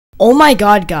Oh my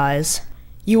god, guys.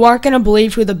 You aren't gonna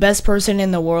believe who the best person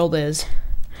in the world is.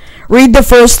 Read the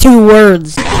first two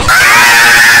words.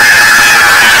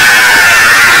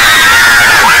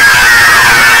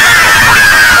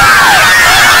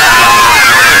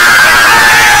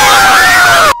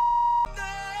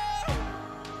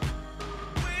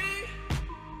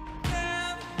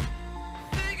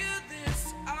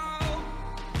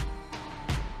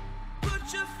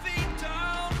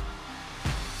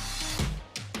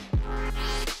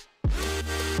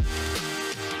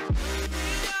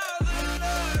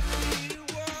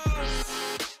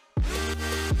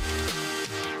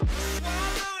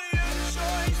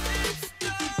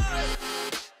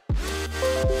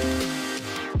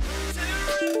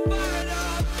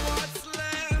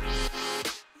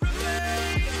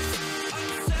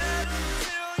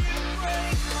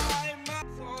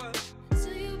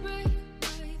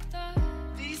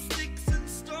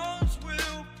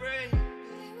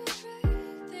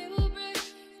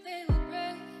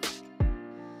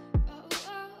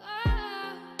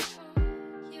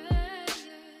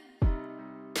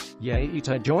 Yay,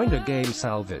 I joined a game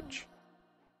salvage.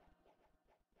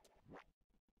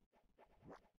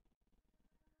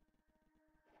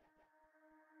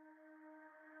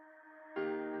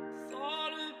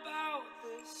 Thought about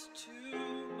this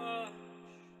too much.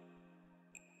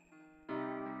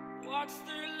 What's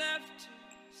there left to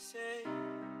say?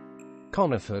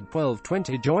 Coniford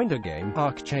 1220 joined a game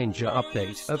arc changer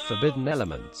update of Forbidden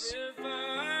Elements.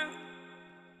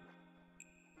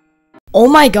 Oh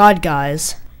my god,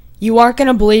 guys. You aren't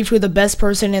gonna believe who the best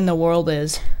person in the world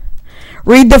is.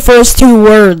 Read the first two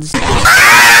words.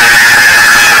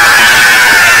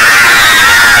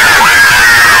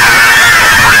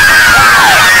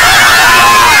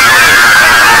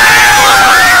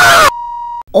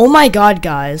 Oh my god,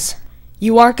 guys.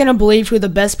 You aren't gonna believe who the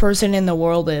best person in the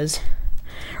world is.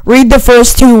 Read the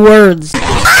first two words.